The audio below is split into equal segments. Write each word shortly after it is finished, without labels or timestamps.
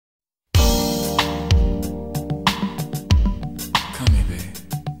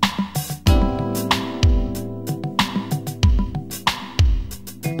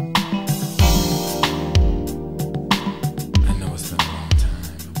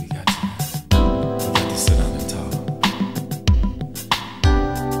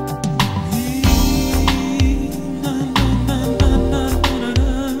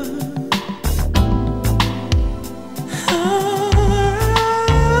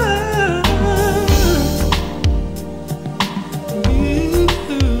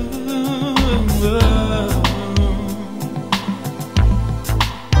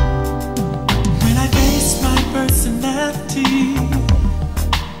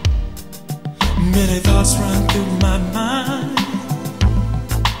thoughts run through my mind.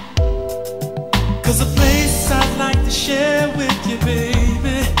 'Cause a place I'd like to share with you,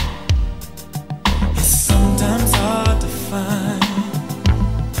 baby, is sometimes hard to find.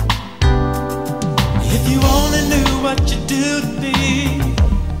 If you only knew what you do to me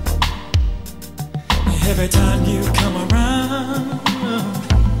every time you come around,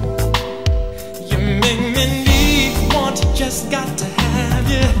 you make me need, want, just got to have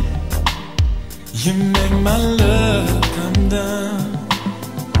you. You make my love come down.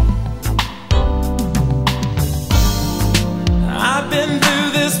 I've been through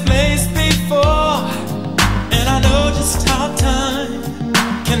this place before, and I know just how time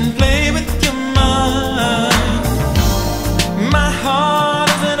can play with your mind. My heart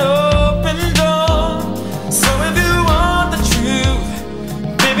is an open door, so if you want the truth,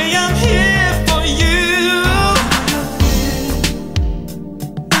 baby, I'm here for you.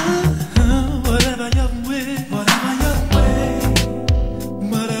 Whatever your way, whatever your way,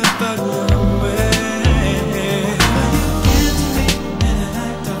 whatever your way.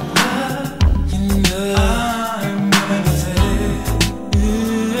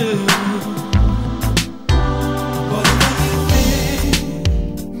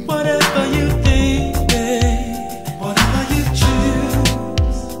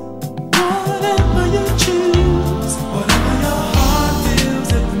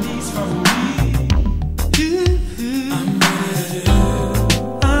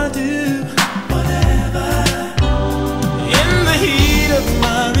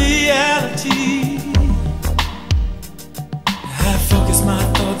 My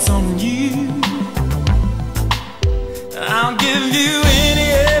thoughts on you, I'll give you any,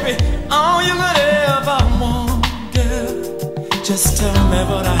 every, all you could ever want, girl. Just tell me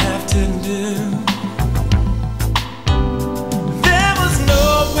what I have to do. There was no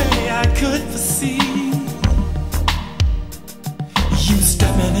way I could foresee you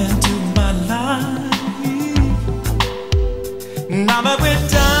stepping into my life. Now that we're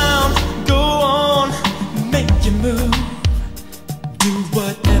down, go on, make your move. Do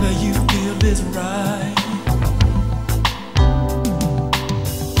whatever you feel is right.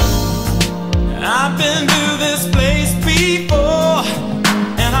 I've been through this place before,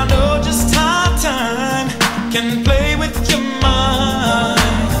 and I know just how time can play with your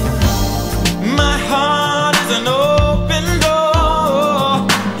mind. My heart is an open door.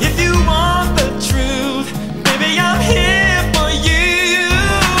 If you want the truth, baby, I'm here for you.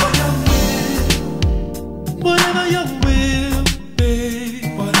 Whatever your will,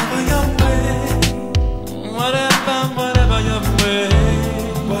 whatever your way, whatever your way,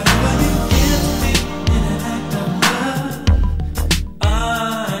 whatever you give to me in an act of love,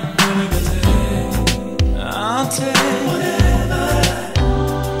 I'm willing to take. I'll take whatever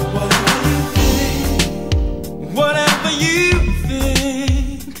you think, whatever you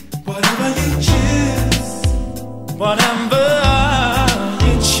think, whatever you choose, whatever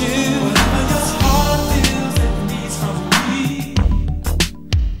you choose, whatever your heart feels it needs from me.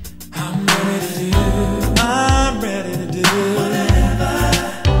 I'm ready to do whatever.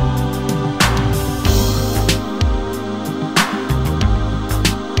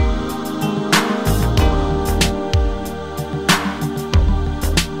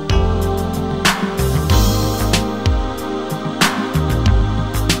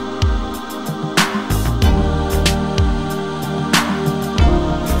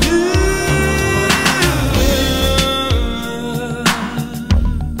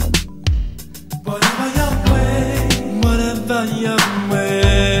 Your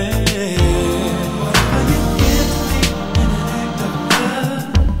way, whatever you give to me in an act of love,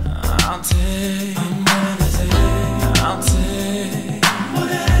 I'll take. I'm gonna take. I'll take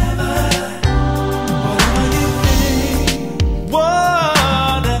whatever you think,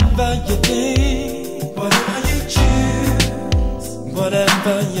 whatever you think, whatever you choose,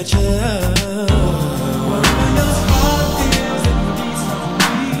 whatever you choose, whatever your heart feels it needs from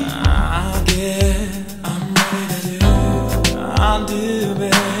me, I'll give. I'm ready to do. I'll do,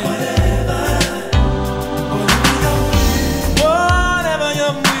 babe. Whatever your will, whatever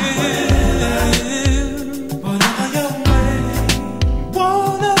your will, whatever your way,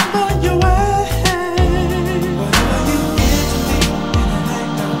 whatever your way, whatever you give to me in an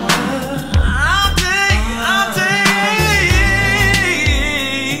act of love, I'll take.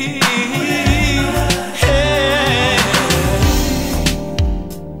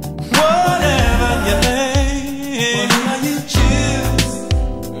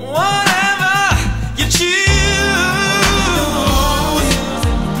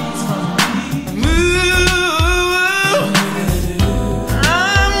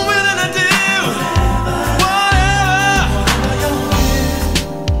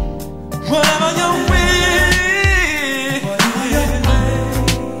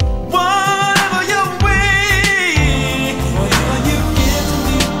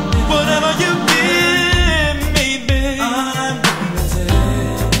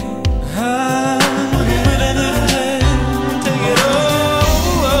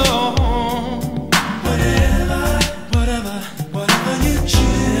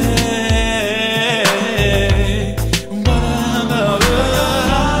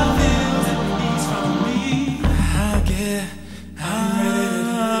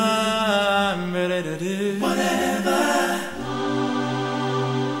 Whatever.